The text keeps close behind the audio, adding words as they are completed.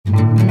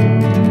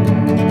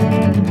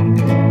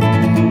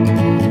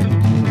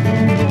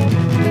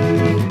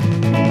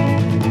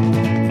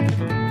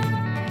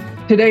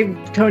Today,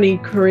 Tony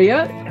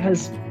Correia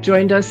has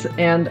joined us,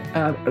 and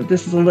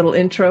this is a little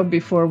intro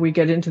before we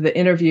get into the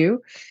interview.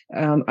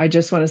 I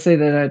just want to say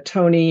that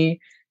Tony,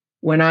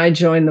 when I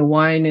joined the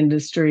wine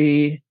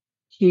industry,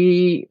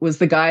 he was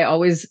the guy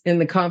always in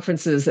the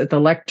conferences at the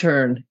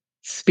lectern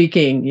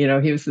speaking. You know,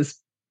 he was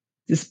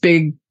this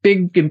big,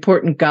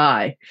 important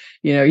guy.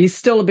 You know, he's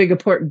still a big,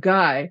 important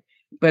guy,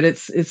 but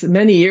it's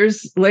many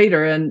years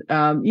later, and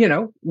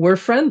we're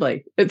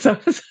friendly.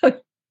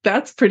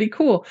 That's pretty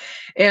cool,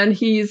 and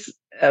he's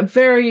a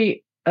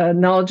very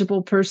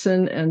knowledgeable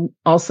person, and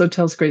also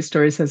tells great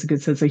stories, has a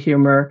good sense of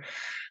humor.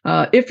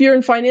 If you're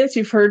in finance,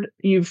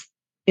 you've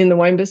in the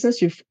wine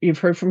business, you've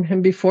heard from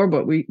him before,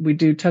 but we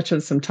do touch on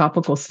some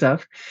topical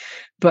stuff.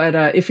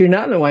 But if you're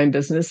not in the wine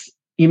business,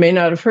 you may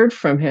not have heard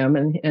from him,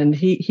 and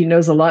he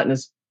knows a lot and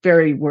is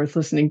very worth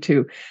listening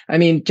to. I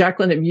mean,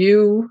 Jacqueline, have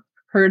you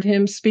heard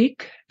him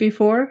speak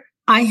before?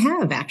 I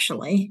have,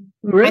 actually.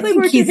 Really?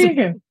 Where'd you hear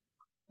him?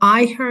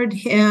 I heard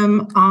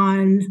him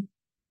on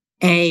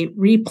a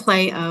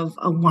replay of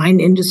a wine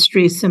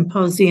industry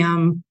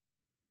symposium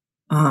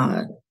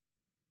panel,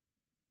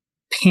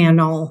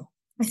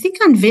 I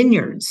think on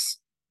vineyards.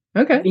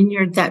 Okay.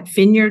 That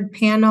vineyard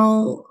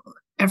panel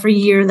every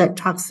year that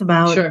talks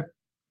about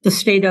the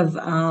state of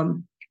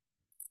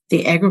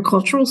the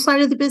agricultural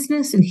side of the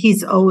business. And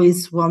he's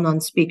always a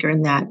well-known speaker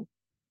in that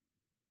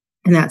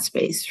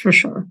space, for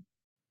sure.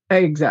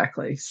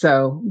 Exactly.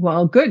 So,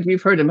 well, good.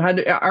 You've heard him.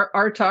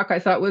 Our talk, I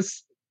thought,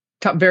 was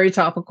very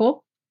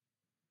topical.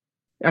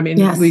 I mean,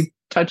 yes. We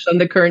touched on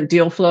the current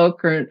deal flow,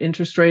 current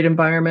interest rate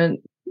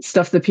environment,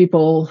 stuff that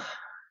people,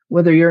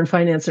 whether you're in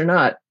finance or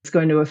not, it's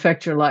going to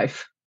affect your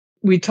life.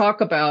 We talk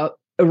about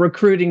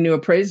recruiting new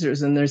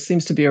appraisers, and there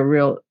seems to be a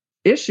real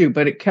issue,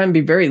 but it can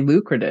be very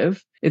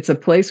lucrative. It's a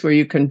place where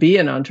you can be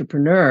an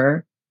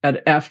entrepreneur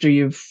after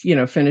you've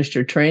finished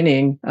your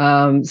training.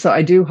 So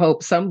I do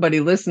hope somebody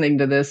listening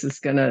to this is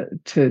going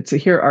to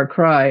hear our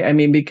cry. I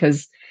mean,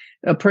 because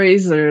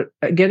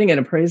getting an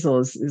appraisal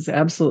is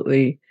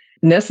absolutely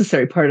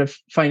necessary part of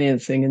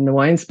financing in the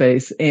wine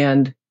space.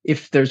 And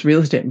if there's real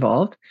estate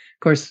involved, of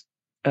course,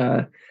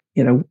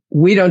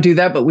 we don't do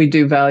that, but we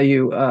do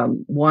value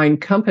wine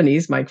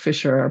companies. Mike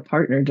Fisher, our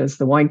partner, does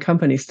the wine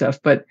company stuff.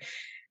 But,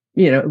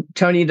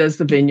 Tony does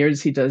the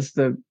vineyards. He does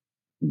the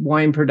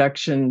wine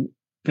production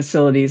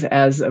facilities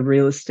as a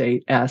real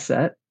estate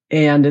asset.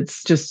 And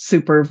it's just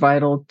super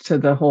vital to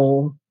the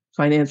whole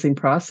financing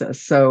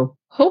process. So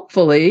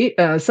hopefully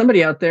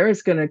somebody out there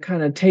is going to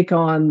kind of take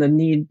on the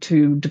need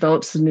to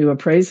develop some new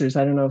appraisers.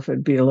 I don't know if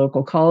it'd be a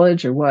local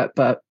college or what,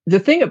 but the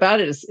thing about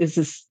it is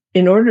this,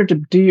 in order to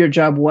do your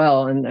job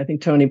well, and I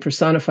think Tony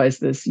personifies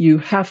this, you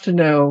have to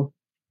know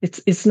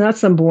it's not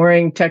some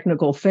boring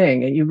technical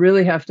thing. You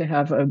really have to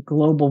have a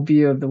global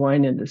view of the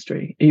wine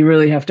industry. You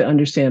really have to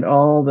understand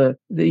all the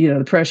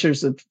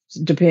pressures of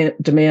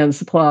demand,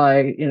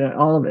 supply,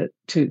 all of it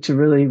to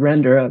really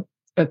render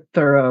a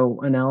thorough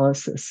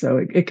analysis.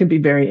 So it can be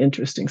very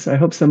interesting. So I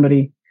hope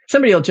somebody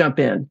will jump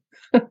in.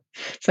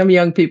 Some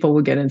young people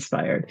will get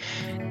inspired.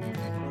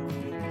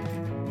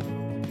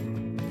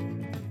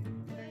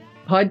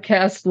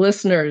 Podcast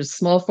listeners,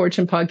 Small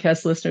Fortune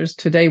podcast listeners,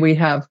 today we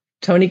have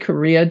Tony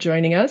Correia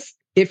joining us.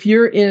 If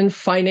you're in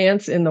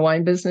finance in the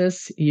wine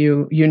business,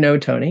 you know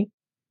Tony.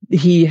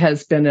 He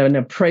has been an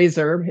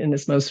appraiser in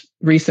his most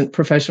recent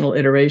professional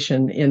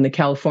iteration in the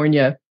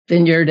California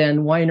vineyard and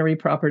winery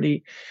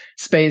property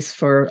space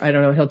for, I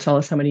don't know, he'll tell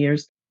us how many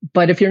years.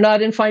 But if you're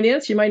not in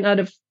finance, you might not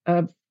have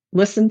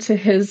listened to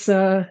his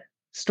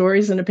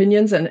stories and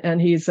opinions.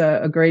 And he's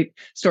a great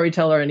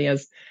storyteller, and he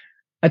has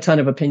a ton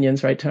of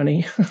opinions, right,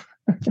 Tony?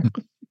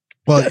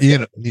 Well,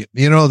 you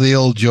know the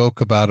old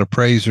joke about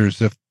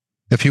appraisers.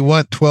 If you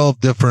want 12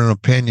 different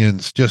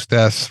opinions, just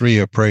ask 3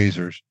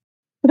 appraisers.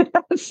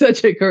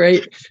 Such a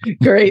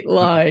great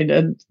line,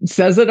 and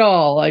says it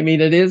all. I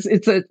mean, it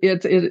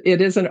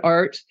is an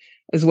art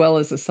as well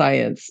as a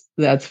science,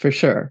 that's for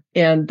sure.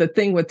 And the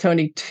thing with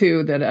Tony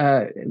too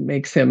that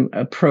makes him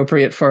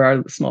appropriate for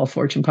our Small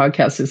Fortune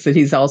podcast is that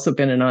he's also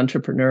been an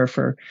entrepreneur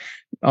for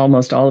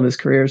almost all of his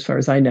career, as far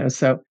as I know.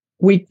 So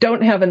we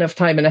don't have enough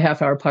time in a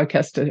half-hour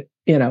podcast to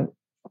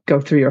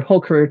go through your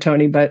whole career,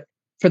 Tony. But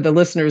for the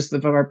listeners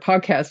of our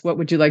podcast, what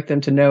would you like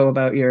them to know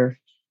about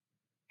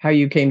how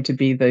you came to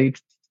be the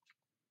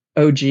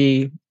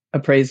OG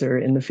appraiser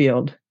in the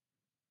field?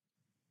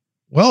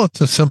 Well,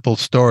 it's a simple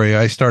story.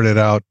 I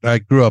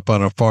grew up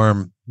on a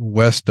farm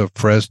west of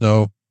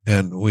Fresno,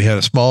 and we had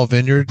a small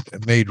vineyard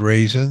that made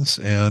raisins.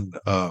 And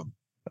I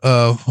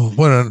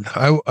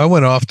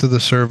went off to the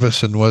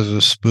service and was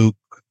a spook,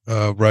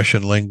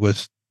 Russian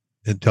linguist,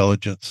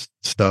 intelligence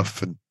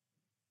stuff, and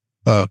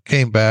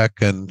came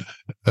back and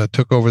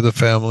took over the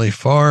family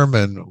farm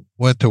and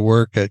went to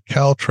work at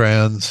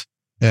Caltrans.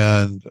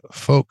 And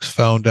folks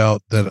found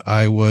out that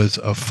I was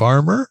a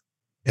farmer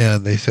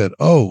And they said,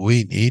 "Oh,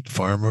 we need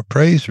farm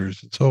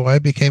appraisers." And so I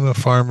became a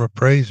farm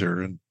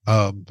appraiser, and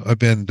I've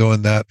been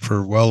doing that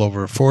for well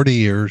over 40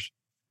 years.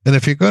 And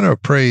if you're going to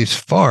appraise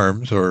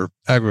farms or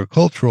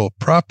agricultural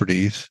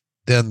properties,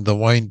 then the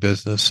wine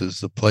business is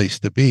the place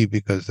to be,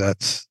 because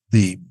that's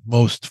the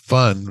most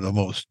fun, the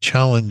most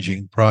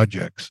challenging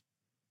projects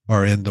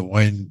are in the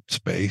wine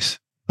space.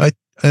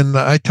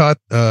 I taught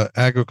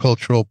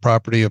agricultural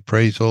property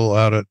appraisal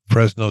out at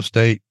Fresno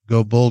State,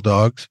 go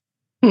Bulldogs,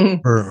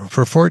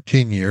 for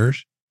 14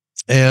 years,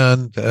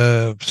 and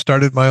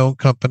started my own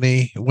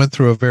company. Went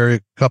through a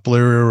couple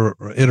of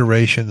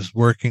iterations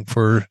working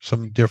for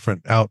some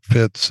different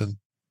outfits, and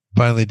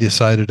finally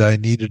decided I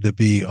needed to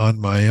be on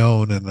my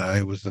own. And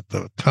I was, at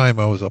the time,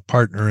 I was a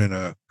partner in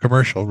a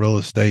commercial real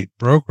estate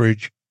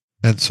brokerage.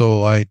 And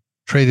so I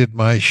traded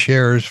my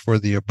shares for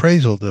the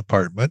appraisal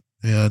department,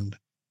 and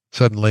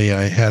suddenly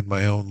I had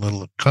my own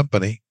little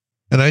company.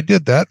 And I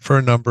did that for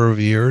a number of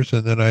years,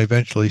 and then I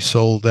eventually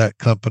sold that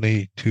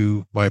company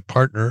to my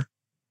partner.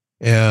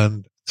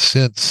 And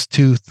since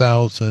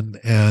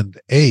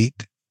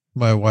 2008,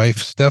 my wife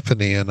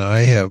Stephanie and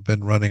I have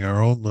been running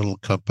our own little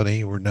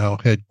company. We're now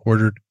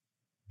headquartered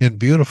in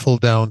beautiful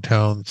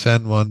downtown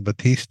San Juan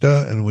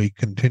Bautista, and we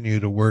continue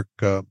to work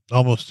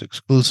almost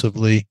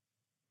exclusively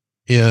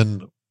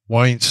in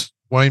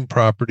wine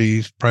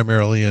properties,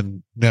 primarily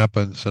in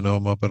Napa and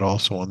Sonoma, but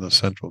also on the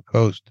Central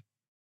Coast.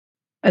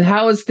 And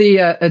how is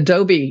the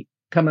Adobe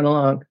coming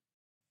along?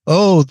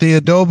 Oh, the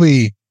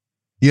Adobe.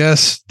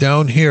 Yes,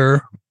 down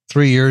here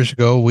 3 years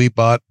ago, we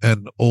bought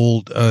an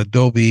old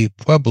Adobe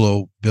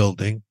Pueblo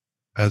building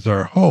as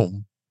our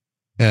home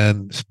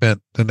and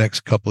spent the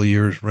next couple of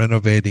years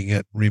renovating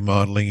it,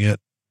 remodeling it,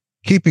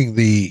 keeping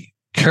the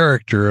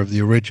character of the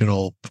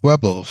original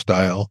Pueblo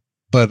style,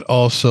 but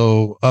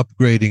also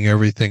upgrading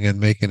everything and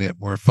making it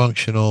more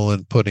functional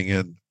and putting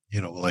in,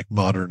 like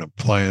modern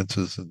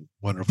appliances and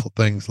wonderful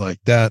things like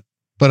that.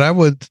 But I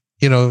would,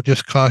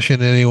 just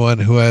caution anyone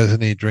who has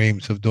any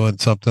dreams of doing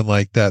something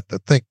like that to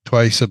think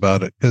twice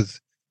about it,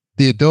 because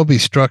the Adobe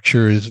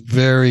structure is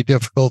very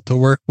difficult to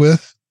work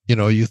with.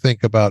 You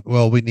think about,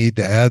 well, we need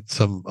to add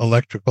some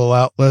electrical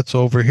outlets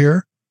over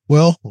here.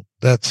 Well,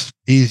 that's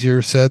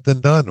easier said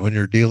than done when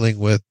you're dealing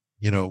with,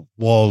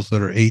 walls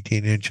that are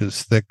 18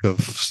 inches thick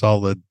of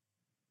solid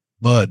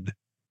mud.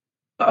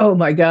 Oh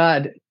my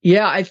God.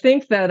 Yeah, I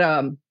think that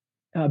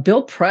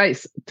Bill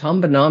Price,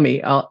 Tom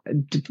Benami,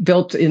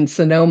 built in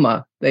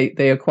Sonoma.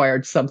 They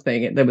acquired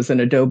something that was an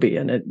Adobe,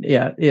 and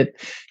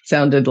it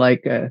sounded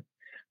like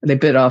they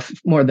bit off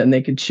more than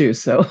they could chew.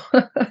 So,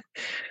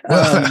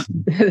 well,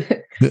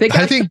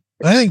 I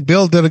think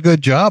Bill did a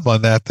good job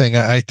on that thing.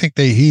 I think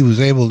he was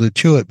able to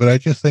chew it, but I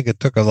just think it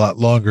took a lot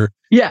longer.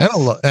 Yes.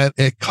 And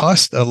it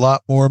cost a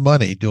lot more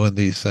money doing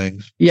these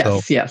things.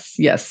 Yes, so.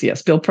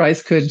 Yes. Bill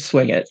Price could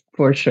swing it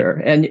for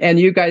sure. And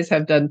you guys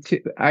have done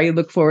too. I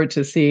look forward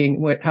to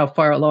seeing how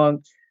far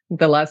along.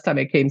 The last time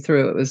it came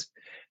through, it was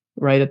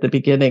right at the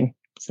beginning.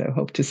 So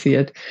hope to see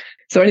it.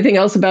 So anything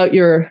else about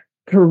your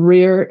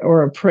career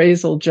or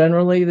appraisal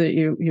generally that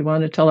you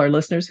want to tell our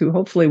listeners, who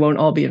hopefully won't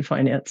all be in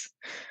finance?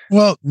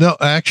 Well, no,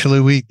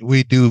 actually we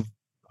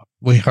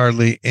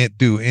hardly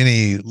do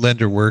any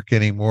lender work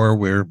anymore.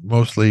 We're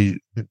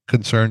mostly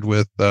concerned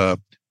with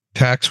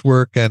tax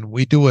work, and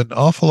we do an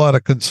awful lot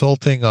of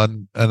consulting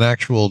on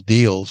actual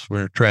deals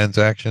where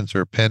transactions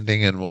are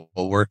pending, and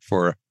we'll work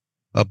for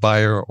a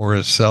buyer or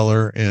a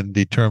seller in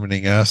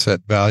determining asset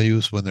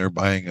values when they're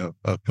buying a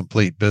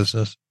complete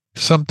business.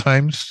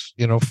 Sometimes,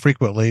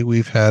 frequently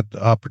we've had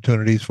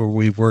opportunities where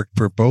we've worked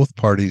for both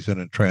parties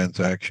in a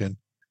transaction,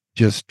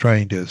 just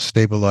trying to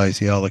stabilize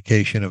the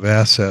allocation of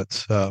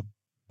assets,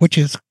 which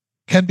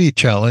can be a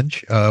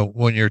challenge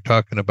when you're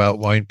talking about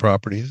wine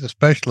properties,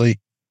 especially,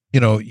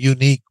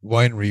 unique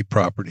winery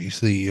properties.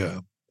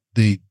 The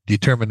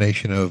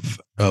determination of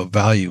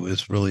value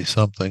is really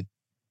something.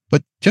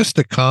 But just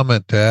a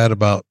comment to add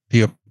about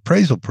the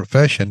appraisal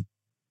profession,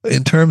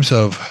 in terms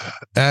of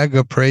ag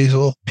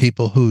appraisal,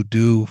 people who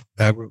do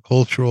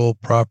agricultural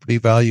property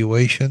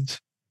valuations,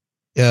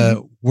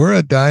 we're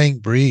a dying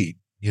breed.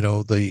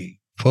 The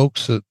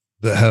folks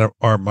that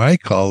are my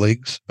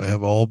colleagues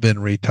have all been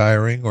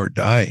retiring or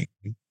dying,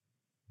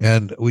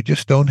 and we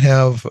just don't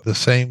have the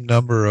same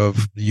number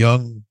of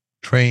young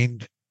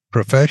trained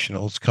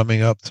professionals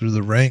coming up through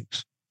the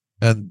ranks,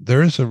 and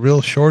there's a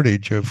real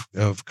shortage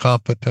of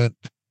competent,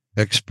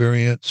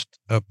 experienced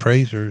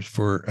appraisers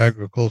for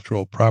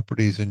agricultural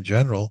properties in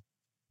general,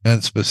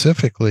 and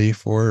specifically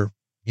for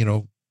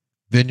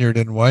vineyard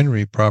and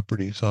winery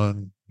properties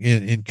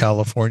in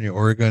California,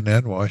 Oregon,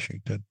 and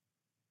Washington.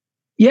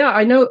 Yeah,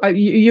 I know.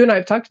 You and I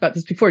have talked about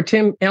this before.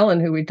 Tim Allen,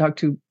 who we talked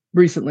to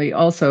recently,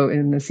 also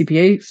in the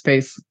CPA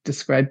space,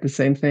 described the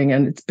same thing,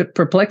 and it's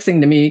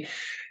perplexing to me.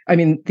 I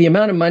mean, the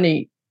amount of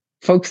money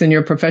folks in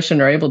your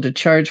profession are able to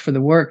charge for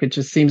the work, it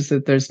just seems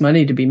that there's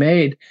money to be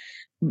made.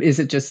 Is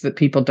it just that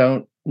people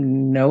don't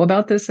know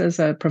about this as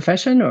a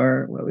profession,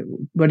 or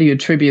what do you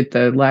attribute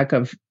the lack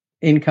of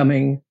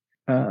incoming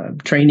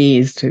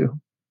trainees to?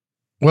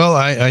 Well,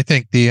 I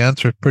think the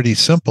answer is pretty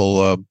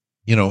simple.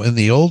 in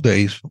the old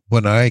days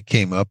when I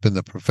came up in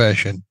the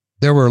profession,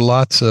 there were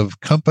lots of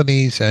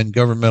companies and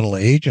governmental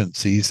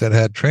agencies that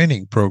had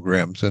training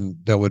programs and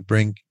that would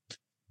bring,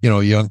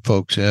 young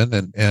folks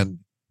in and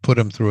put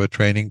them through a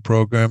training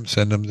program,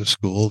 send them to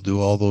school, do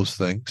all those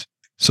things.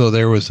 So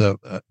there was an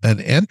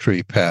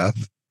entry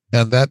path,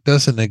 and that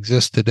doesn't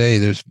exist today.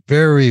 There's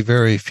very,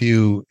 very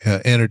few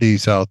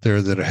entities out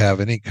there that have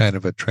any kind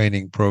of a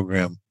training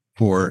program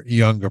for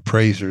young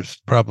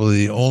appraisers.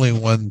 Probably the only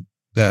one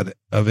that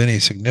of any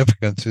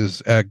significance is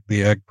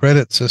the ag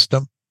credit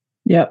system.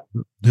 Yep.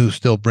 Who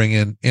still bring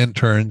in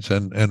interns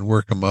and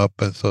work them up,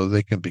 and so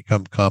they can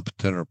become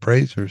competent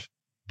appraisers.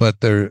 But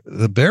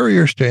the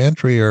barriers to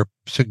entry are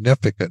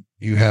significant.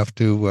 You have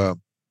to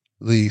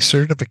the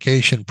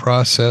certification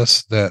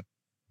process that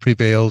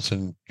prevails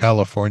in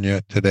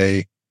California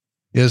today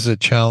is a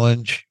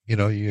challenge.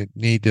 You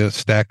need to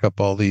stack up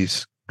all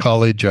these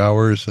college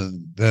hours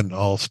and then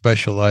all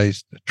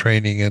specialized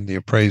training in the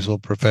appraisal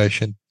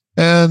profession.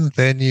 And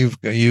then you've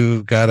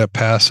got to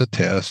pass a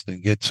test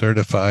and get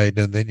certified.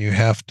 And then you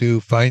have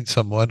to find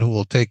someone who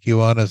will take you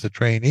on as a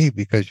trainee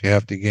because you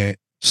have to get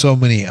so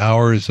many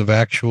hours of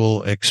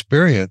actual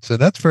experience. And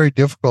that's very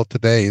difficult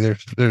today.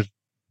 There's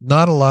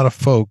not a lot of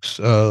folks,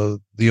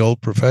 the old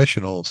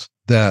professionals,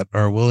 that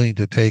are willing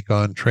to take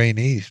on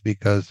trainees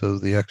because of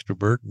the extra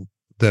burden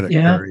that it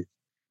carries.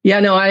 Yeah,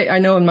 no, I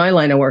know in my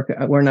line of work,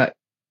 we're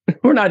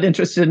not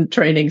interested in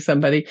training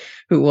somebody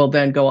who will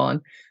then go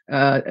on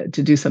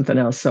to do something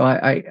else. So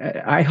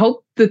I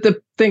hope that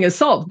the thing is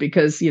solved,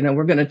 because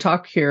we're going to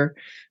talk here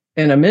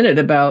in a minute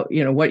about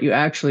what you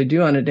actually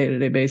do on a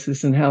day-to-day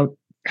basis and how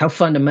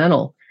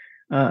fundamental,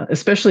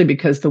 especially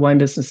because the wine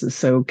business is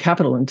so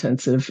capital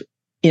intensive,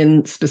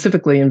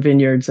 specifically in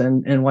vineyards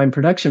and wine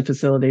production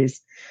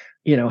facilities.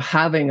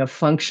 Having a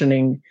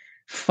functioning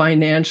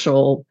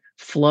financial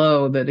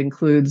flow that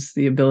includes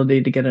the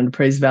ability to get an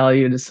appraised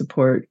value to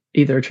support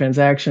either a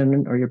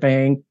transaction or your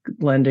bank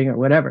lending or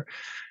whatever.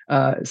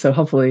 So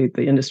hopefully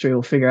the industry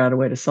will figure out a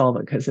way to solve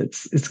it, because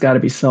it's got to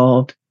be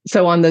solved.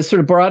 So on the sort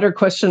of broader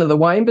question of the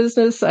wine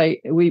business,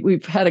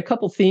 we've had a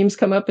couple themes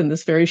come up in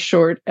this very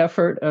short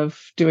effort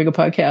of doing a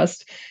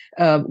podcast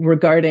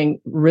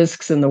regarding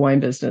risks in the wine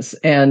business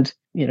and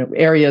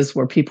areas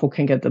where people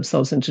can get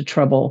themselves into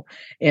trouble.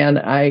 And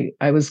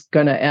I was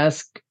going to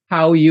ask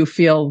how you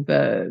feel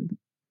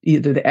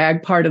either the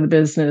ag part of the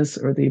business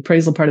or the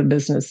appraisal part of the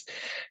business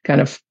kind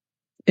of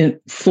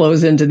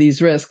flows into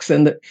these risks.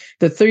 And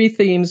the three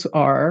themes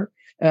are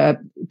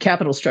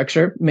capital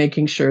structure,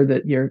 making sure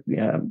that you're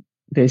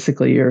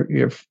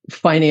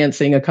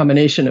financing a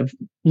combination of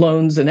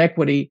loans and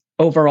equity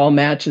overall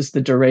matches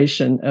the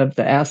duration of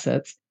the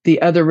assets.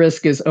 The other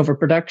risk is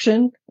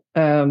overproduction.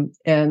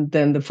 And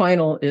then the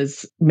final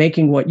is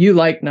making what you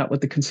like, not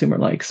what the consumer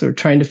likes, or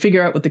trying to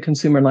figure out what the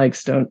consumer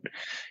likes,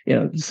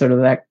 sort of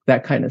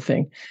that kind of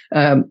thing.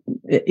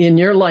 In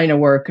your line of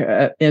work,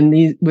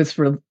 with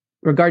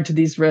regard to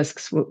these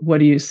risks, what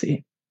do you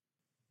see?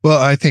 Well,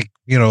 I think,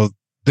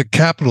 the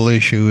capital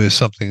issue is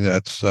something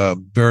that's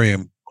very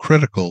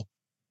critical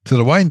to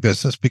the wine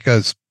business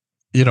because,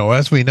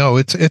 as we know,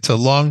 it's a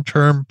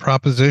long-term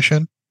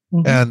proposition.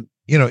 Mm-hmm. And,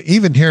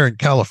 even here in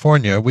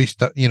California, we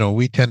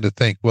tend to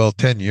think, well,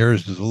 10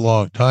 years is a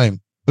long time.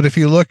 But if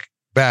you look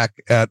back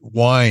at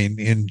wine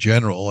in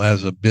general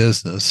as a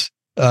business,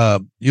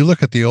 you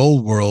look at the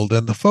old world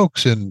and the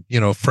folks in,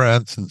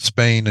 France and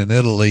Spain and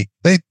Italy,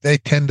 they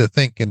tend to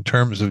think in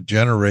terms of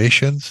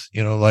generations,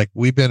 like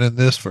we've been in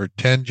this for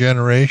 10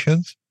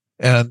 generations,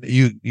 and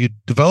you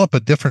develop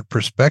a different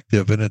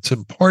perspective, and it's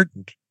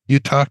important. You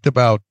talked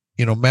about,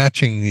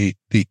 matching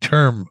the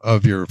term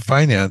of your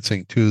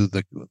financing to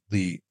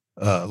the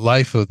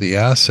life of the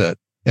asset.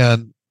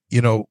 And,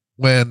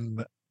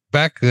 when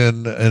back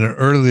in an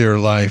earlier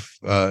life,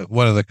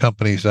 one of the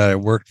companies that I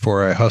worked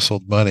for, I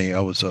hustled money.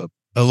 I was a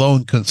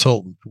loan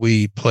consultant.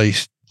 We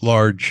placed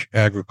large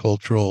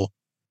agricultural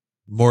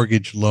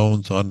mortgage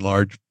loans on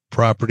large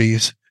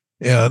properties.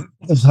 And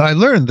I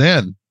learned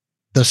then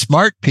the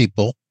smart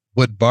people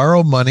would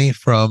borrow money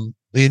from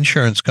the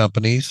insurance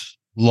companies,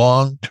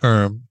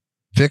 long-term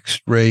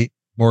fixed rate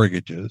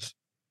mortgages,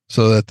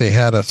 so that they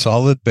had a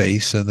solid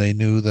base and they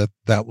knew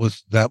that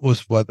was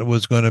what it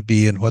was going to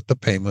be and what the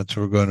payments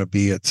were going to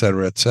be, et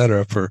cetera,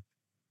 for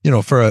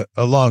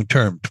a long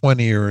term,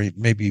 20 or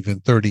maybe even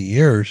 30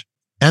 years.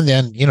 And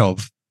then,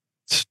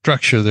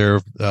 structure their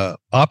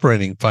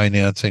operating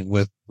financing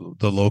with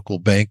the local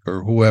bank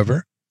or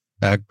whoever,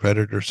 Ag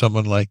Credit or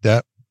someone like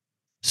that,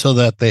 so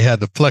that they had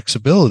the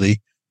flexibility,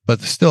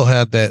 but still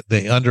had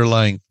the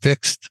underlying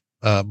fixed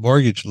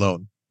mortgage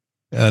loan.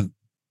 And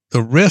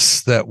the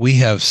risks that we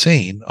have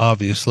seen,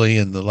 obviously,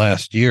 in the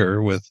last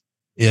year, with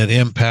it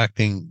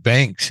impacting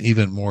banks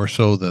even more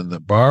so than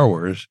the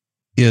borrowers,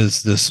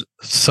 is this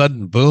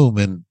sudden boom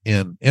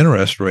in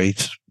interest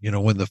rates.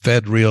 When the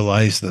Fed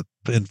realized that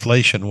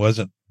inflation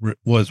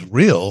was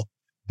real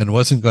and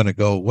wasn't going to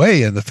go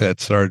away, and the Fed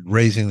started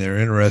raising their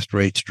interest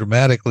rates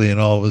dramatically, and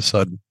all of a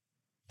sudden,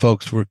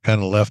 folks were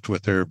kind of left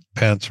with their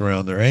pants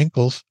around their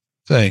ankles,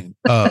 saying,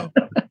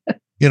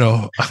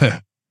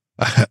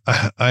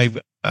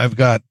 I've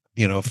got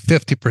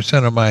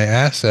 50% of my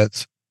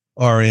assets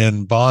are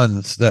in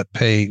bonds that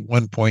pay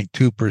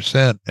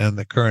 1.2%, and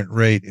the current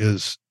rate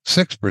is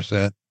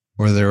 6%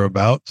 or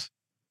thereabouts.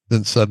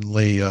 Then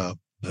suddenly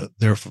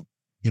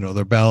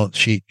their balance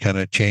sheet kind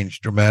of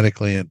changed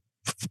dramatically and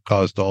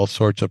caused all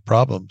sorts of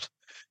problems.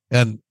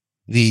 And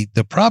the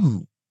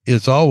problem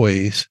is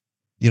always,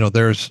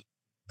 there's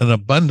an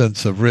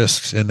abundance of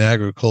risks in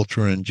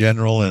agriculture in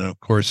general, and of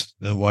course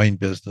the wine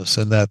business.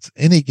 And that's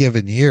any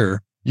given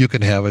year you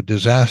can have a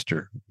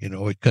disaster.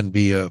 It can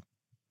be a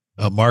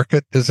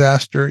market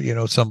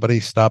disaster. Somebody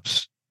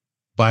stops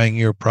buying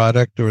your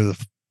product, or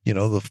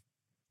the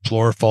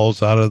floor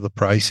falls out of the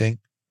pricing,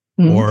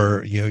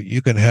 or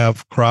you can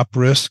have crop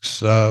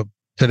risks.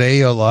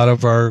 Today, a lot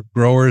of our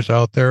growers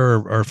out there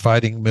are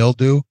fighting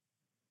mildew,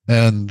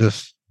 and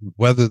this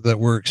weather that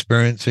we're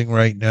experiencing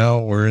right now,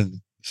 we're in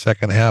the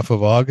second half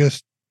of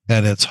August,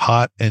 and it's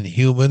hot and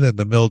humid, and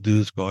the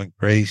mildew is going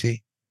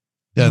crazy.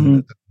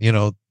 And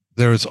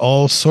there's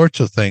all sorts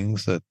of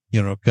things that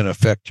can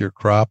affect your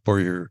crop or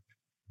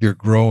your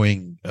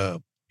growing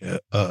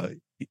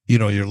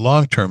your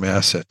long-term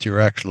assets, your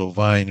actual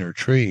vine or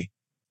tree.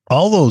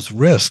 All those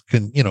risks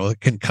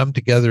can come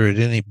together at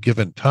any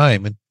given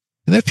time. And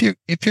if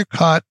you're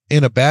caught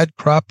in a bad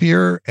crop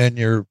year and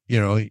your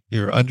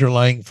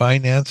underlying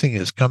financing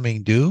is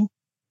coming due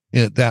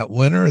that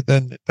winter,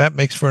 then that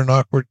makes for an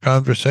awkward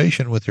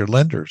conversation with your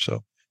lender.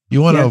 So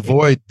you want to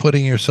avoid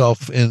putting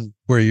yourself in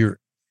where you're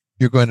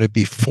going to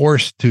be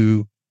forced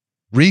to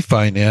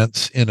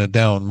refinance in a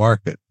down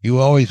market. You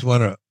always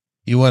want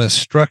to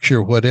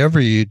structure whatever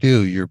you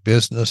do, your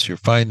business, your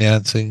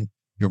financing,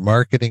 your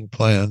marketing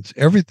plans,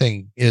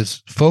 everything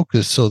is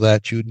focused so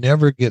that you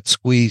never get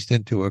squeezed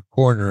into a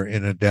corner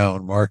in a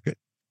down market,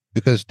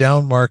 because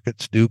down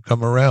markets do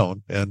come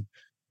around and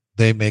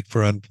they make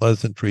for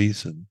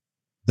unpleasantries, and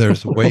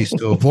there's ways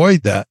to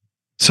avoid that.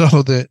 So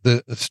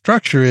the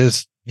structure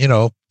is,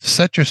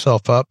 set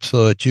yourself up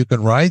so that you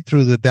can ride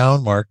through the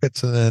down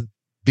markets and then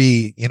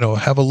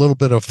have a little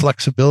bit of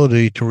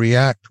flexibility to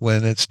react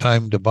when it's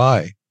time to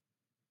buy.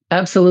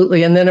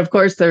 Absolutely. And then of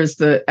course there's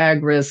the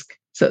ag risk.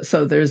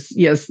 So there's,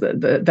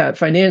 that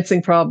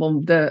financing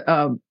problem,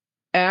 the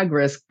ag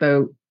risk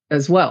though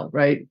as well,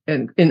 right?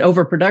 And in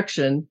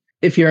overproduction,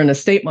 if you're in a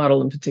state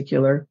model in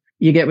particular,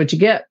 you get what you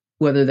get,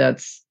 whether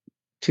that's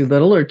too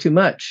little or too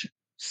much.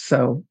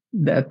 So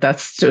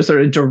that's just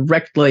sort of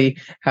directly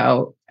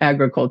how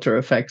agriculture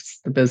affects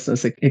the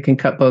business. It can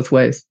cut both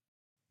ways.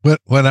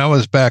 When I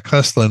was back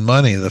hustling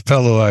money, the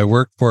fellow I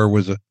worked for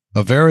was a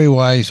very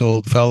wise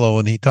old fellow,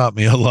 and he taught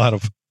me a lot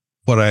of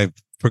what I've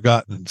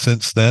forgotten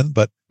since then.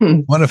 But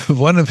one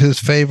of his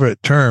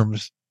favorite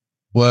terms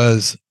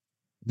was,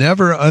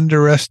 never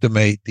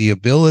underestimate the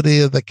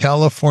ability of the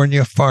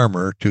California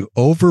farmer to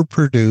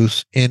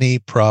overproduce any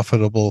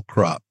profitable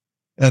crop.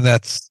 And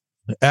that's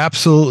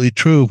absolutely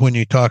true when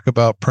you talk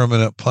about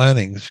permanent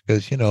plantings,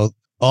 because,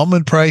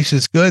 almond price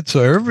is good.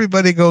 So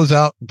everybody goes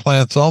out and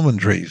plants almond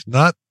trees,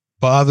 not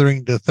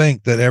bothering to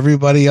think that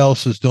everybody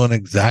else is doing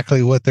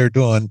exactly what they're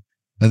doing.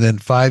 And then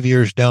 5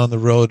 years down the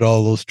road,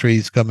 all those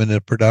trees come into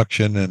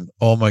production and,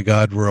 oh my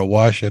God, we're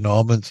awash in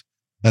almonds,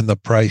 and the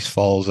price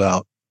falls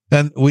out.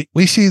 And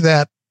we see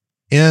that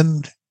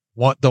in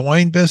the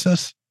wine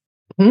business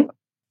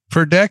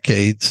for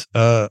decades.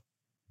 I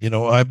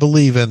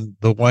believe in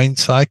the wine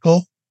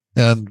cycle,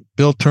 and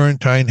Bill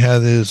Turrentine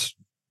had his,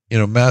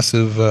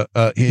 massive,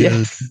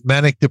 his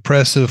manic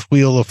depressive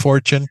wheel of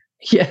fortune.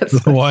 Yes.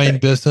 The wine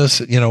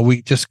business,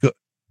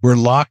 we're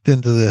locked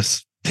into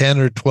this 10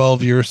 or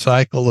 12 year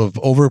cycle of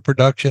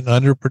overproduction,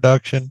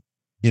 underproduction.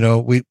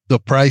 The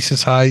price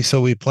is high, so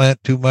we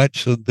plant too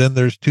much. So then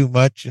there's too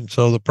much, and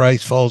so the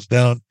price falls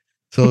down.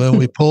 So then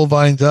we pull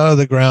vines out of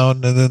the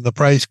ground, and then the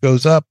price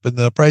goes up, and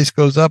the price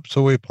goes up.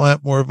 So we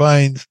plant more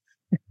vines,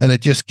 and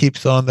it just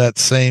keeps on that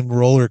same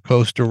roller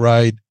coaster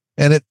ride.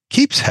 And it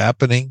keeps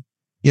happening.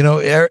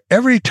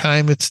 Every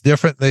time it's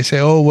different. They say,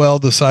 oh, well,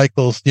 the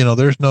cycles,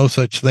 there's no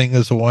such thing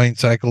as a wine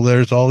cycle.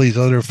 There's all these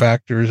other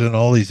factors and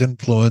all these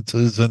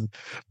influences and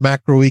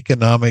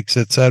macroeconomics,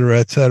 et cetera,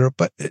 et cetera.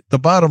 But the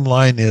bottom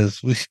line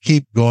is we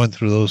keep going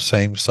through those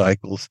same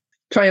cycles.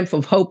 Triumph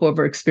of hope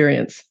over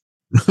experience.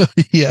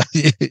 Yeah.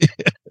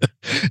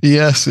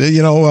 Yes.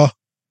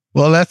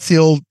 Well, that's the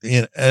old,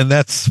 and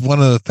that's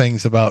one of the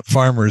things about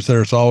farmers.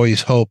 There's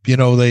always hope.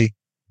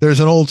 There's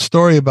an old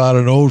story about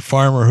an old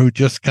farmer who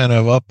just kind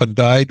of up and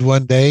died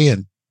one day,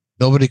 and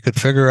nobody could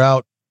figure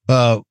out,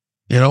 what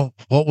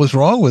was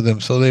wrong with him.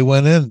 So they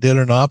went in and did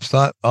an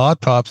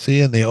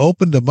autopsy, and they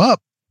opened him up,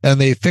 and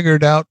they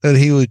figured out that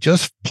he was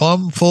just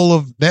plumb full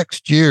of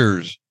next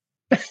year's.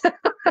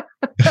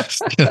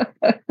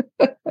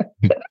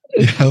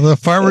 The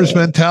farmer's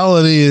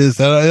mentality is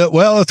that,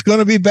 it's going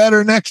to be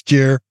better next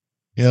year.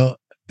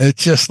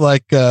 It's just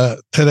like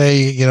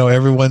today,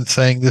 everyone's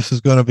saying this is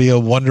going to be a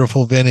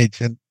wonderful vintage.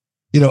 And,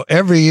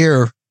 every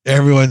year,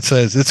 everyone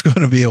says it's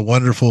going to be a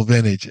wonderful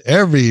vintage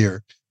every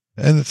year.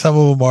 And some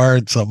of them are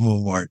and some of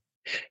them aren't.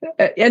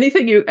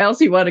 Anything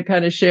else you want to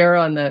kind of share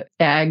on the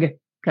ag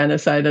kind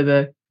of side of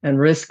the and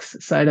risks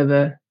side of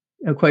the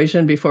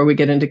equation before we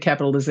get into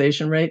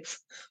capitalization rates?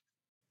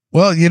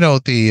 Well,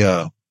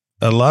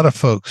 a lot of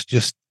folks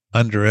just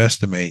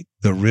underestimate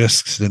the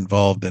risks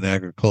involved in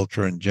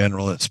agriculture in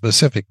general, and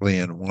specifically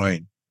in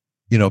wine,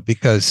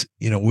 because,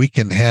 we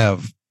can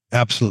have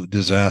absolute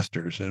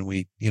disasters, and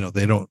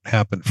they don't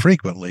happen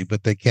frequently,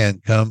 but they can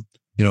come.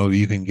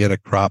 You can get a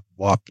crop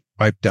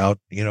wiped out.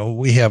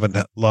 We haven't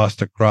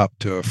lost a crop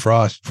to a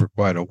frost for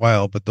quite a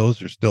while, but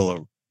those are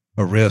still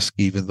a risk,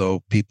 even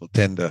though people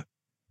tend to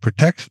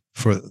protect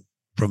from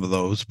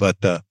those. But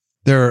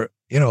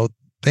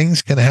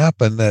things can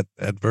happen that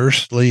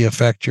adversely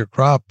affect your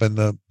crop. And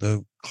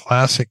the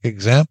classic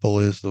example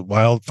is the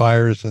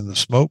wildfires and the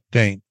smoke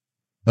taint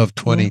of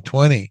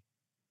 2020.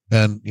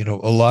 And, a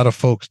lot of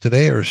folks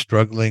today are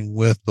struggling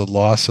with the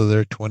loss of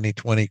their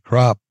 2020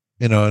 crop.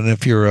 And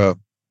if you're a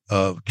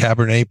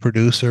Cabernet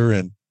producer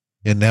in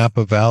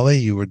Napa Valley,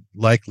 you would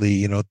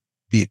likely,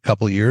 be a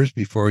couple years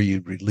before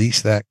you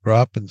release that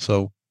crop. And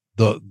so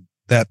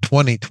that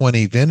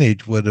 2020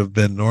 vintage would have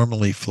been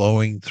normally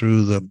flowing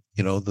through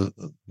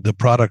the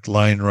product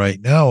line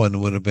right now,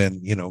 and would have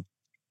been,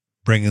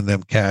 bringing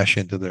them cash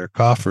into their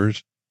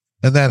coffers.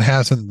 And that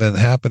hasn't been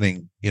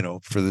happening,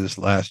 for this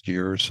last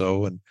year or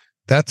so. And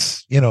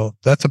that's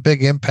a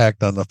big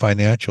impact on the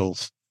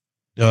financials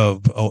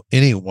of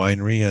any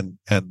winery,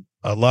 and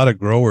a lot of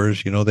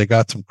growers, they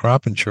got some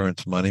crop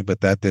insurance money,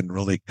 but that didn't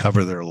really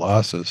cover their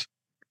losses.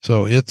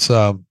 So it's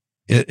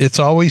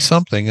always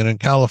something. And in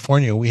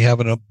California, we have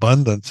an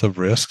abundance of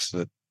risks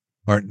that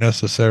aren't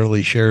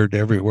necessarily shared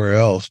everywhere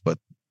else, but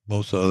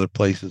most other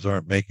places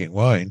aren't making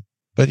wine.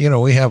 But,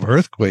 we have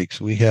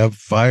earthquakes, we have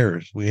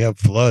fires, we have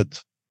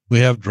floods, we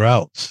have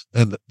droughts.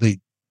 And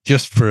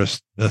just for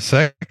a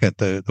second,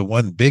 the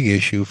one big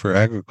issue for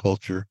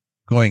agriculture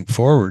going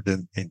forward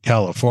in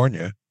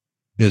California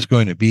is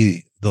going to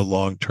be the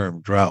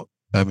long-term drought.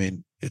 I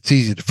mean, it's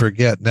easy to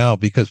forget now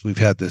because we've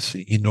had this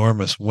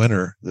enormous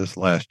winter this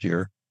last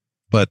year,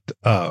 but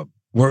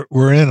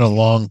we're in a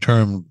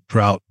long-term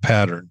drought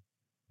pattern,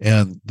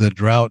 and the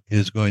drought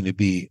is going to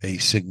be a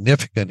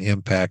significant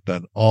impact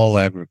on all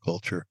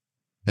agriculture.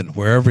 And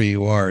wherever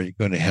you are, you're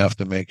going to have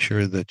to make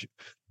sure that,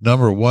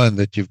 number one,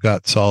 that you've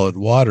got solid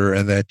water,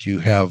 and that you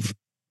have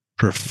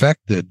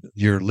perfected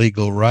your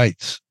legal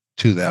rights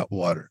to that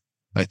water.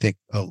 I think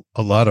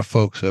a lot of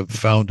folks have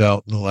found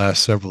out in the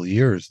last several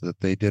years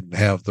that they didn't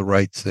have the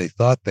rights they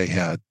thought they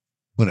had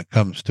when it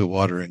comes to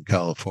water in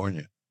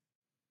California.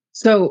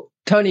 So,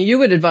 Tony, you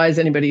would advise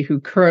anybody who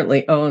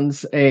currently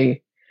owns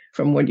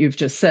from what you've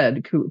just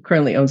said, who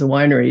currently owns a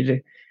winery,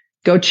 to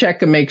go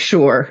check and make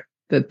sure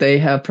that they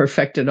have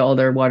perfected all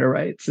their water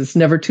rights. It's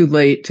never too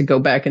late to go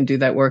back and do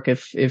that work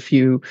if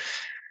you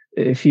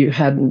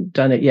hadn't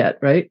done it yet,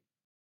 right?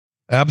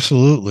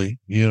 Absolutely.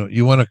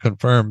 You want to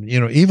confirm,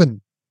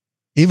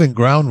 even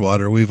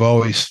groundwater. We've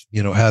always,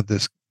 had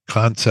this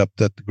concept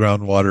that the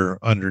groundwater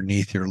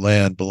underneath your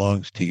land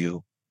belongs to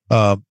you.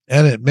 And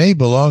it may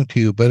belong to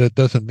you, but it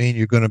doesn't mean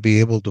you're going to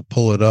be able to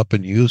pull it up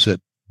and use it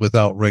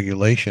without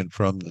regulation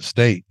from the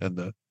state.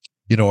 And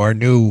our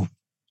new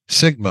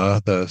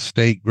SGMA, the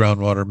State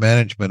Groundwater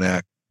Management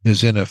Act,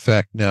 is in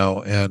effect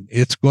now, and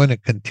it's going to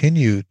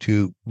continue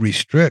to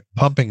restrict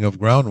pumping of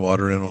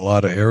groundwater in a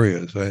lot of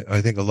areas.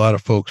 I think a lot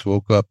of folks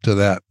woke up to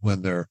that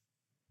when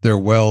their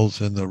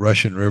wells in the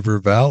Russian River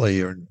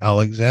Valley or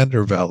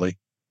Alexander Valley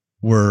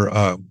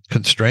were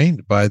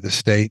constrained by the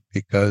state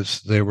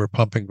because they were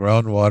pumping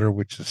groundwater,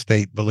 which the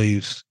state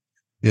believes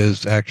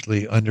is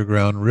actually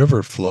underground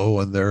river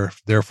flow, and they're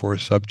therefore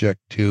subject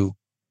to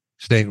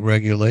state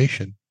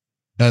regulation.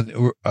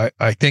 And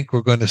I think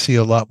we're going to see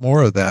a lot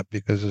more of that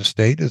because the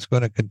state is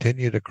going to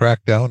continue to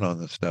crack down on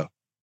this stuff.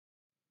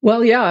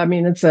 Well, yeah, I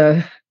mean, it's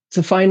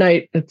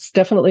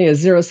definitely a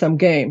zero-sum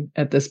game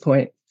at this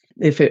point.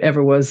 If it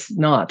ever was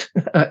not,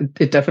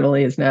 it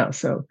definitely is now.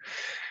 So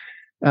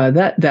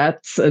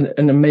that's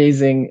an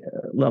amazing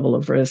level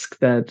of risk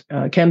that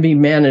can be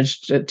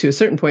managed to a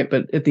certain point.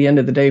 But at the end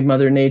of the day,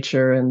 Mother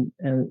Nature and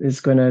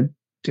is going to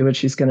do what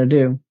she's going to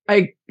do.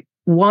 I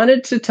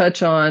wanted to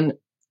touch on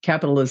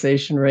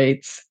capitalization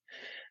rates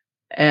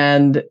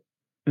and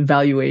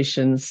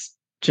valuations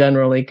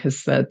generally,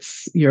 because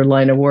that's your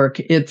line of work.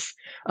 It's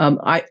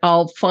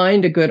I'll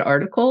find a good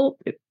article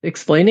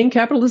explaining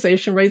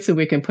capitalization rates, so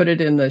we can put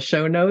it in the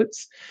show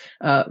notes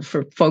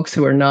for folks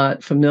who are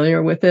not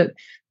familiar with it.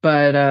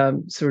 But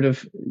I'm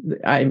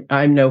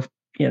no,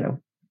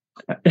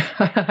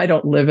 I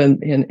don't live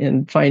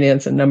in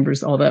finance and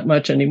numbers all that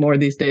much anymore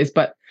these days.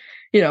 But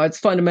it's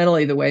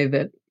fundamentally the way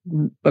that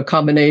a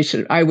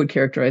combination I would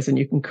characterize, and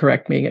you can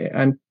correct me,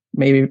 I'm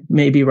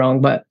maybe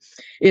wrong, but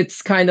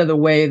it's kind of the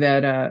way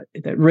that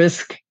that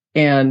risk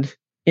and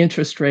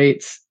interest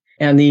rates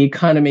and the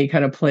economy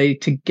kind of play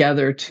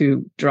together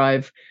to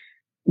drive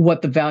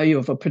what the value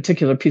of a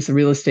particular piece of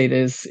real estate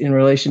is in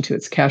relation to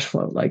its cash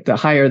flow. Like the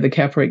higher the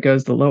cap rate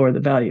goes, the lower the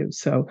value.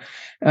 So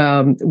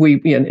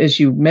as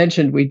you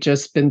mentioned, we've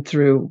just been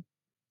through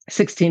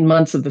 16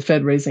 months of the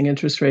Fed raising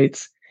interest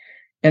rates.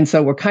 And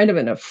so we're kind of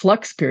in a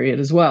flux period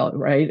as well,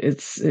 right?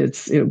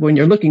 When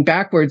you're looking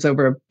backwards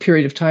over a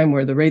period of time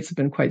where the rates have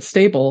been quite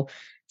stable,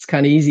 it's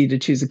kind of easy to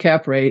choose a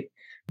cap rate.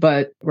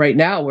 But right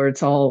now, where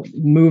it's all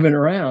moving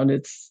around,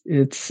 it's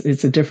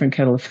a different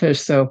kettle of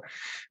fish. So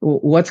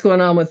what's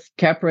going on with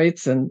cap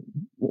rates and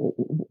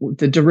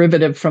the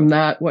derivative from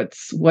that?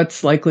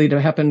 What's likely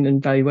to happen in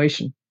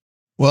valuation?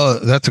 Well,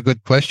 that's a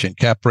good question.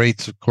 Cap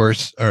rates, of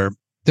course,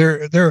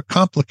 they're a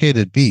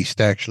complicated beast,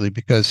 actually,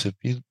 because if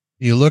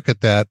you look at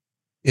that,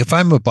 if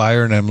I'm a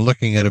buyer and I'm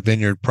looking at a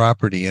vineyard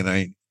property and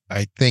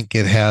I think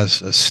it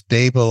has a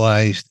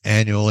stabilized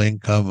annual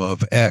income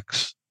of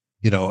X,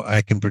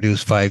 I can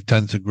produce 5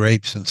 tons of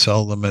grapes and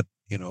sell them at,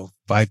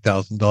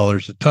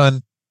 $5,000 a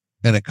ton,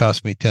 and it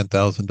costs me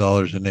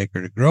 $10,000 an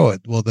acre to grow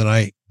it. Well, then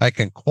I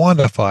can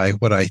quantify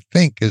what I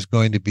think is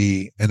going to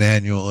be an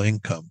annual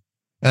income.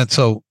 And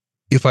so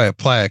if I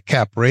apply a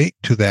cap rate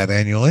to that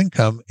annual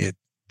income, it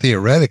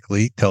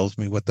theoretically tells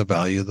me what the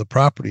value of the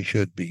property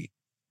should be.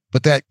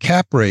 But that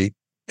cap rate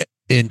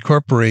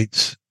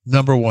incorporates,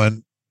 number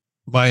one,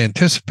 my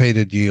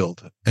anticipated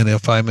yield. And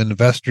if I'm an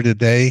investor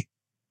today,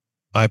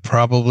 I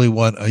probably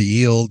want a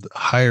yield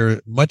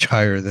higher, much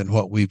higher than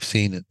what we've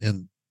seen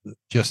in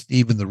just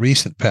even the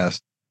recent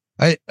past.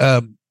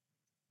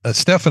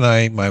 Steph and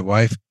I, my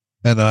wife,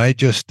 and I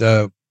just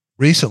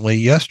recently,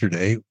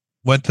 yesterday,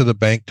 went to the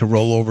bank to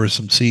roll over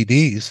some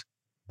CDs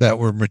that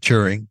were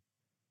maturing.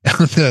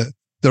 The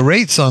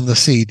rates on the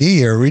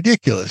CD are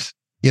ridiculous.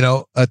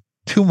 A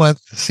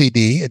 2-month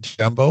CD at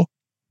jumbo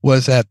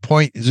was at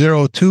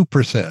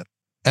 0.02%,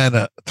 and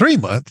a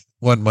 3-month,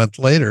 1 month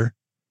later,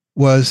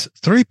 was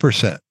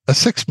 3%. A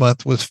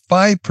 6-month was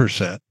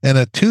 5%, and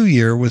a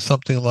 2-year was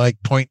something like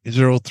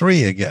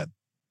 0.03 again.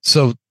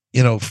 So,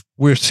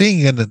 we're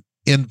seeing an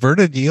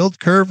inverted yield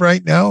curve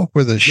right now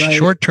where the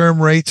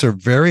short-term rates are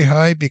very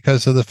high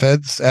because of the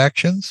Fed's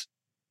actions,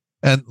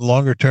 and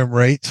longer-term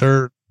rates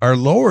are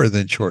lower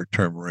than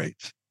short-term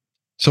rates.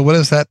 So what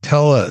does that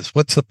tell us?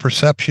 What's the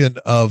perception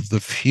of the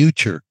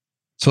future?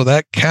 So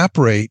that cap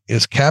rate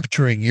is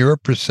capturing your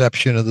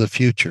perception of the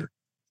future.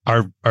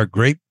 Our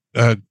grape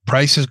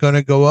price is going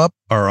to go up.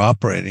 Our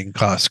operating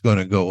costs going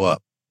to go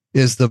up.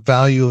 Is the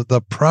value of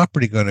the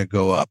property going to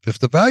go up? If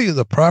the value of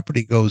the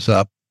property goes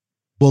up,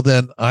 well,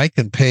 then I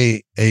can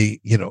pay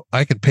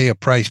a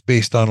price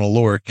based on a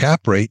lower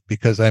cap rate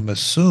because I'm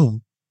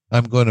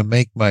going to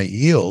make my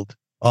yield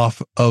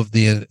off of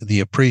the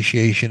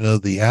appreciation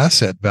of the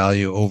asset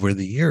value over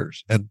the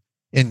years. And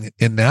in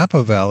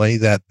Napa Valley,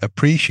 that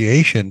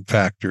appreciation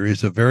factor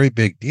is a very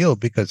big deal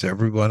because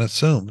everyone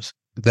assumes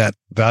that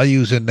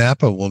values in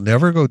Napa will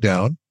never go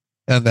down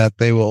and that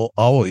they will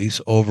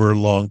always, over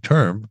long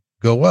term,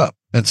 go up.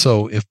 And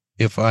so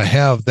if I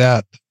have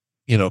that,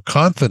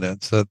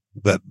 confidence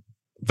that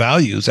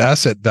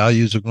asset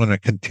values are going to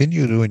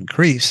continue to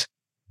increase,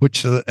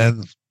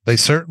 and they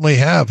certainly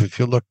have. If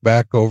you look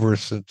back over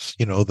since,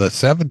 the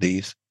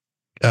 70s,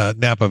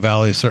 Napa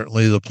Valley is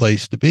certainly the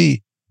place to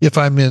be. If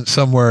I'm in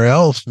somewhere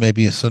else,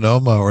 maybe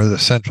Sonoma or the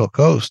Central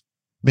Coast,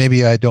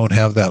 maybe I don't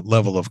have that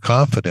level of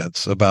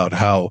confidence about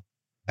how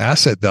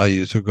asset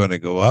values are going to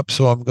go up.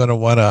 So I'm going to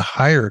want a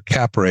higher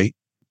cap rate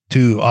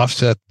to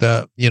offset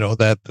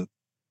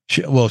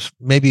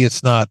maybe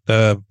it's not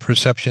the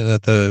perception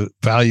that the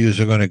values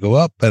are going to go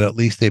up, but at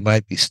least they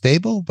might be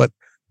stable. But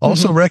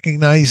also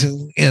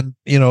recognizing in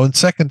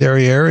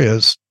secondary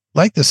areas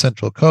like the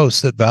Central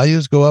Coast that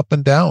values go up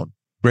and down.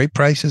 Grape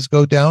prices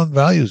go down,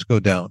 values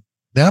go down.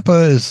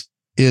 Napa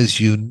is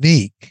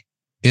unique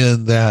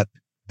in that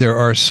there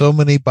are so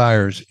many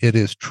buyers. It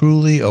is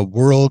truly a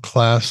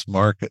world-class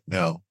market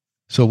now.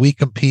 So we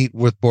compete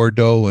with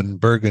Bordeaux and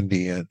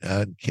Burgundy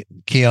and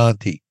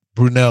Chianti,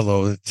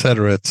 Brunello, et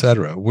cetera, et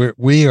cetera.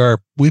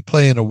 We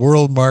play in a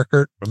world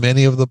market.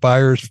 Many of the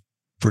buyers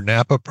for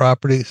Napa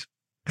properties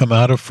come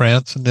out of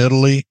France and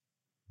Italy,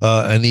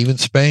 and even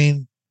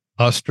Spain,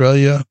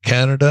 Australia,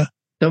 Canada.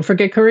 Don't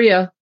forget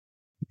Correia.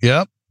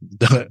 Yep.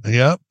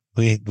 Yep.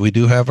 We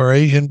do have our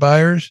Asian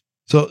buyers.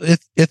 So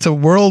it's a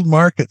world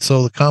market.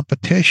 So the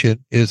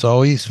competition is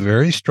always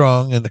very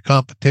strong. And the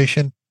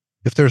competition,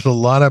 if there's a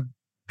lot of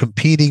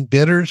competing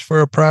bidders for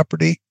a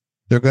property,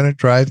 they're going to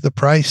drive the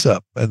price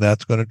up, and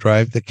that's going to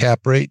drive the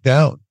cap rate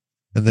down.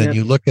 And then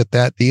you look at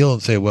that deal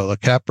and say, well, the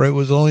cap rate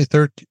was only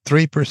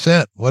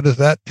 3%. What does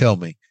that tell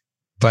me?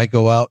 If I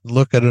go out and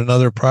look at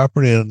another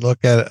property and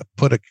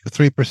put a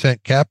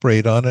 3% cap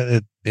rate on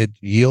it, it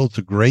yields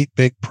a great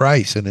big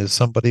price. And is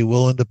somebody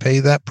willing to pay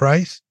that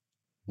price?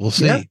 We'll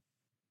see.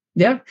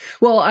 Yeah.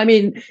 Well, I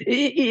mean,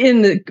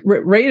 in the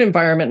rate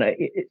environment,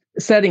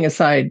 setting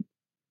aside,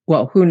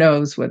 well, who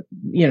knows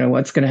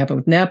what's going to happen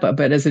with Napa,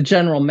 but as a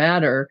general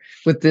matter,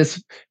 with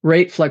this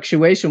rate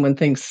fluctuation, when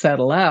things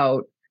settle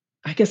out,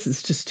 I guess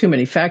it's just too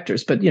many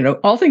factors. But,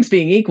 all things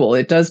being equal,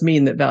 it does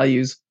mean that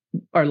values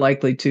are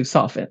likely to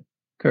soften.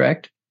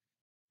 Correct?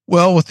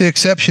 Well, with the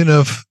exception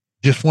of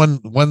just one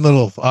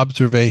little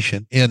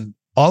observation, in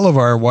all of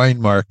our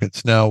wine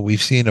markets now,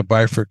 we've seen a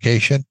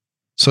bifurcation.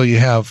 So you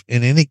have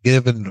in any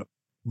given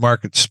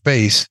market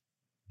space,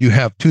 you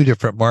have two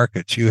different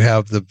markets. You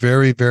have the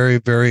very, very,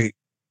 very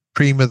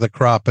cream of the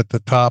crop at the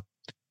top,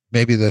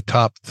 maybe the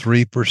top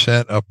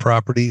 3% of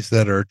properties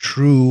that are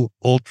true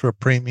ultra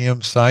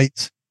premium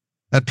sites,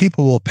 and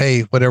people will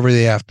pay whatever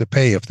they have to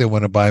pay if they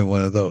want to buy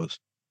one of those.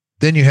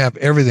 Then you have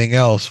everything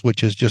else,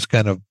 which is just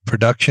kind of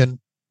production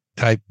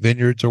type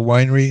vineyards or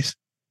wineries.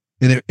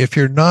 And if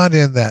you're not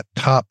in that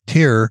top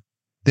tier,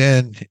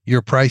 then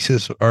your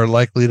prices are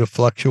likely to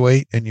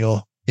fluctuate, and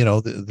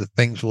the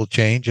things will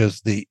change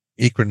as the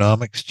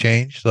economics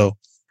change. So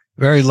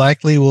very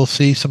likely we'll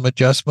see some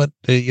adjustment.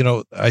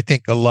 I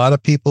think a lot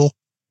of people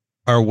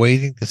are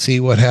waiting to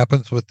see what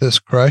happens with this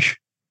crush.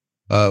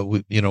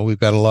 We've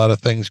got a lot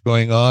of things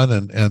going on,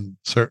 and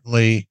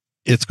certainly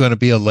it's going to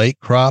be a late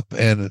crop,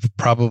 and it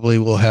probably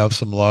will have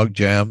some log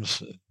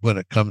jams when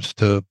it comes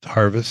to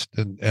harvest,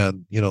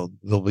 and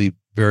they'll be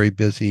very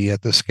busy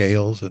at the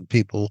scales, and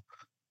people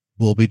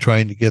will be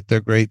trying to get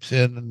their grapes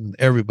in, and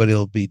everybody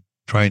will be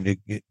trying to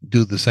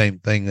do the same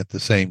thing at the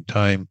same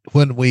time.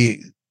 When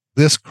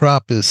this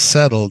crop is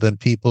settled and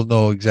people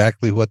know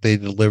exactly what they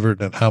delivered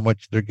and how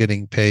much they're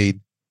getting paid,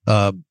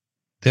 then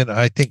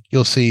I think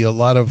you'll see a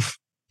lot of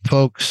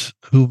folks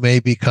who may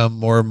become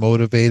more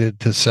motivated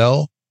to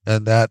sell,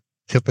 and that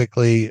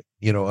typically,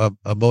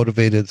 a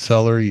motivated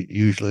seller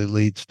usually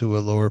leads to a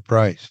lower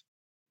price.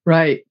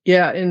 Right.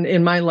 Yeah.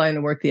 In my line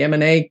of work, the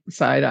M&A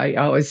side, I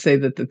always say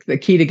that the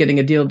key to getting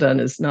a deal done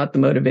is not the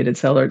motivated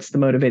seller, it's the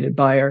motivated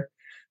buyer.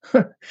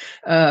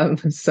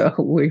 So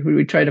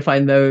we try to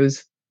find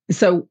those.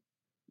 So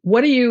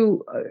what do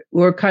you,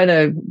 we're kind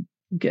of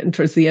getting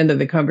towards the end of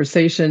the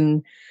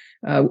conversation.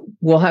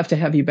 We'll have to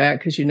have you back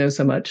because you know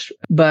so much.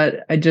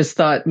 But I just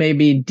thought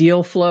maybe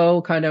deal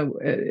flow kind of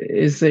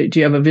do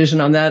you have a vision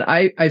on that?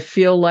 I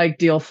feel like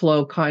deal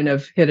flow kind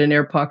of hit an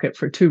air pocket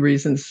for two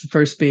reasons.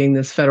 First being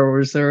this Federal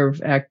Reserve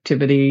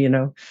activity,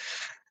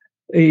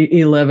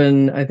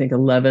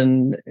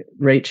 11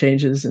 rate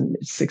changes in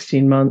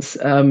 16 months.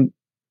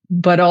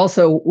 But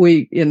also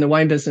we in the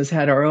wine business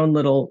had our own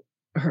little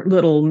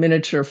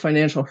miniature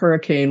financial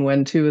hurricane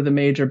when two of the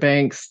major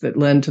banks that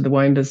lend to the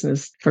wine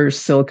business,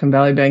 first Silicon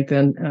Valley Bank,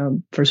 then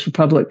First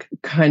Republic,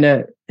 kind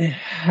of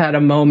had a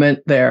moment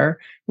there,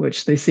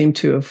 which they seem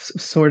to have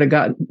sort of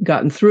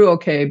gotten through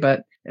okay,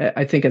 but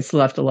I think it's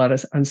left a lot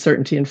of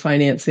uncertainty in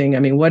financing. I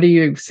mean, what are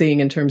you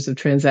seeing in terms of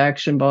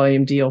transaction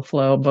volume, deal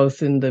flow,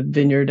 both in the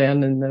vineyard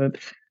and in the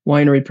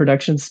winery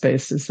production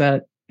space? Is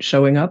that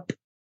showing up?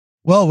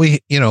 Well,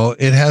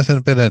 it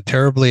hasn't been a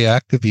terribly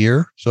active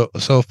year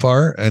so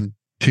far. And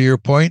to your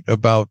point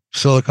about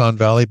Silicon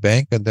Valley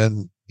Bank and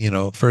then,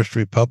 First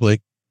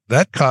Republic,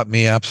 that caught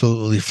me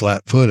absolutely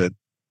flat-footed.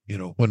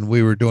 When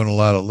we were doing a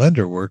lot of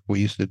lender work, we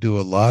used to do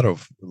a lot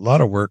of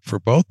work for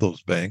both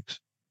those banks.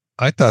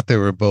 I thought they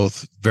were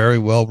both very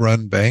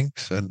well-run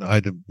banks, and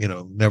I,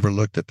 never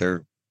looked at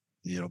their,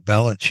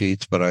 balance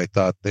sheets, but I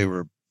thought they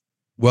were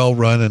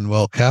well-run and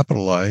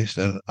well-capitalized.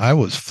 And I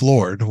was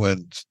floored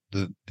when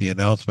the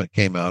announcement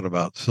came out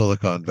about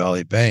Silicon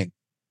Valley Bank.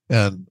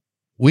 And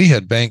we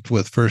had banked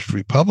with First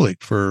Republic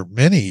for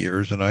many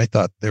years, and I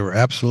thought they were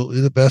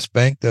absolutely the best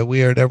bank that we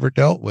had ever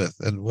dealt with.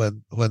 And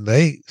when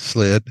they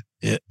slid,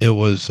 it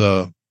was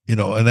an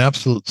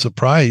absolute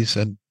surprise.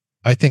 And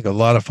I think a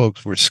lot of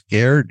folks were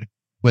scared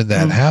when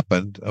that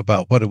happened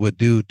about what it would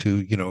do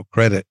to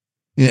credit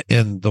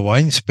in the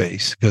wine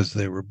space, because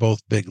they were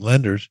both big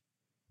lenders.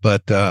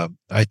 But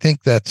I think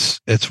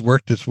it's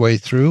worked its way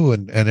through,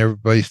 and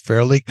everybody's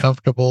fairly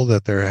comfortable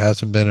that there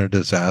hasn't been a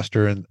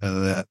disaster in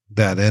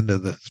that end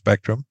of the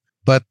spectrum.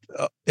 But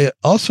it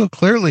also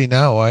clearly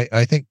now,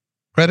 I think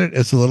credit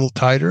is a little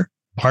tighter.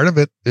 Part of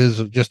it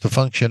is just a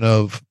function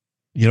of,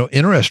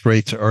 interest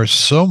rates are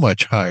so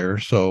much higher.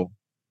 So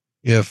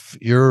if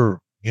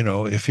your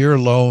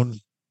loan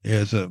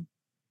is a,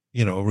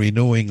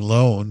 renewing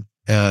loan,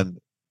 and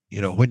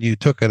when you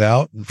took it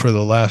out, and for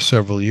the last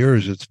several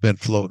years, it's been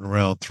floating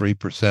around 3%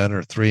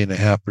 or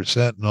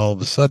 3.5%. And all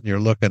of a sudden you're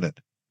looking at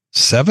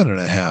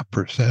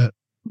 7.5%.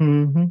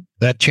 Mm-hmm.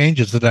 That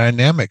changes the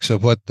dynamics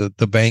of what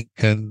the bank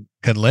can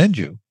lend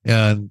you.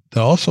 And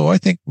also, I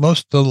think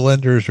most of the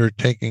lenders are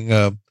taking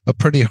a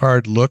pretty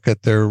hard look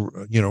at their,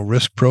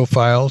 risk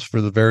profiles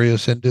for the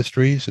various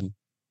industries, and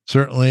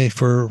certainly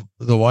for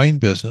the wine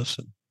business.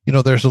 And,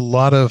 there's a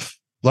lot of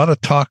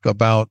talk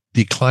about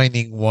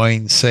declining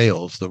wine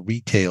sales, the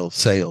retail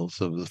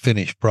sales of the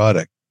finished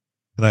product.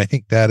 And I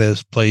think that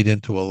has played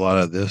into a lot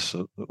of this.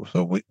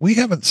 So we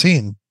haven't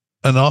seen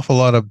an awful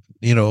lot of,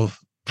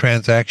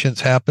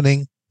 transactions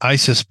happening. I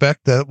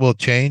suspect that will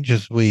change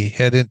as we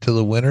head into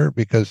the winter,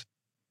 because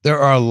there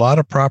are a lot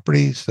of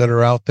properties that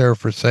are out there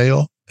for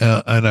sale.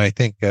 And I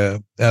think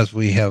as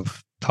we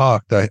have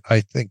talked,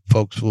 I think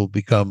folks will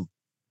become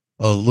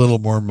a little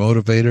more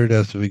motivated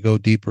as we go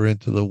deeper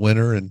into the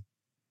winter. And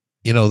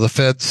the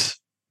Fed's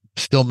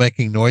still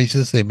making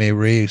noises. They may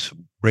raise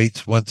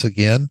rates once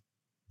again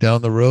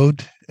down the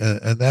road.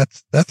 And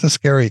that's a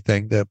scary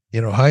thing, that,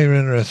 higher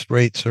interest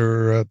rates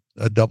are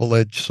a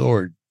double-edged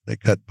sword. They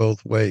cut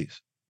both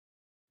ways.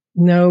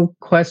 No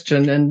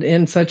question. And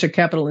in such a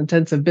capital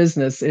intensive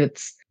business,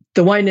 it's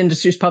the wine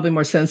industry is probably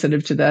more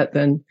sensitive to that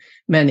than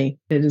many.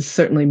 It is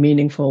certainly a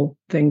meaningful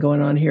thing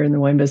going on here in the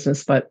wine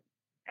business, but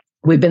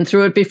we've been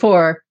through it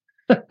before.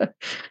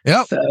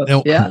 Yep.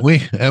 So, yeah.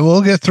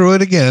 We'll get through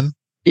it again.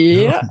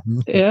 Yeah.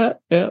 Yeah.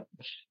 Yeah.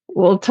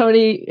 Well,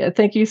 Tony,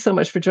 thank you so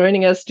much for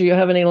joining us. Do you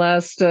have any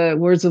last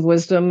words of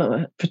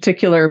wisdom,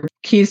 particular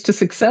keys to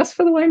success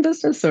for the wine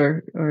business,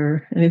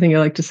 or anything you'd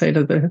like to say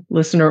to the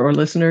listener or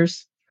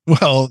listeners?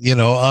 Well,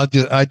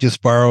 I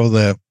just borrow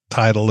the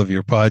title of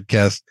your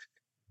podcast.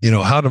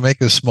 How to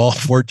make a small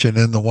fortune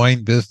in the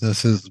wine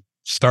business is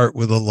start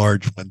with a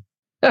large one.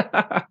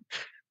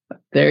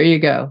 There you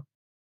go.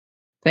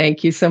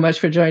 Thank you so much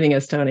for joining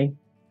us, Tony.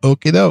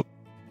 Okie doke.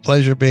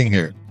 Pleasure being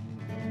here.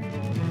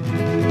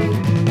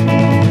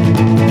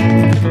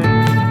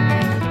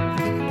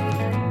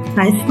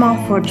 Hi, Small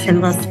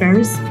Fortune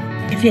listeners.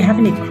 If you have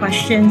any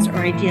questions or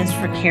ideas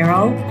for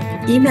Carol,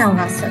 email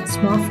us at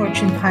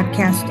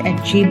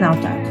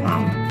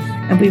smallfortunepodcast@gmail.com.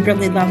 And we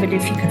really love it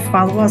if you could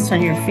follow us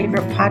on your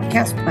favorite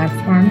podcast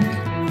platform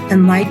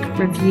and like,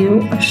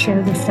 review, or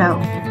share the show.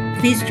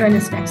 Please join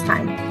us next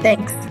time.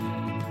 Thanks.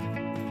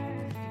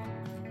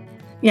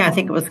 Yeah, I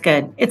think it was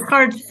good. It's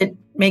hard to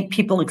make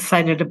people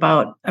excited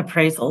about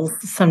appraisals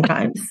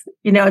sometimes.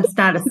 It's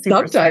not a super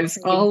sometimes,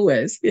 sexy.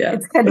 Always. Yeah.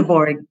 It's kind of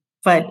boring,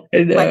 but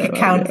like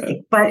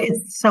accounting, but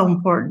it's so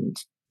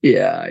important.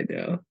 Yeah, I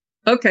know.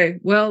 Okay,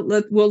 well,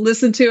 we'll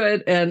listen to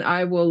it, and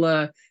I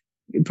will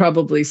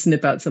probably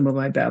snip out some of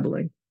my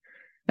babbling.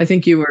 I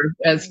think you were,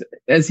 as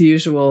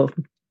usual,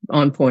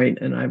 on point,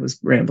 and I was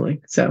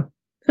rambling. So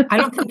I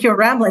don't think you're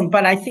rambling,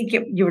 but I think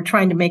you were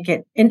trying to make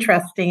it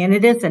interesting, and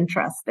it is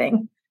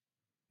interesting.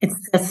 It's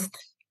just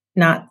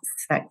not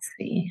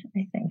sexy,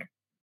 I think.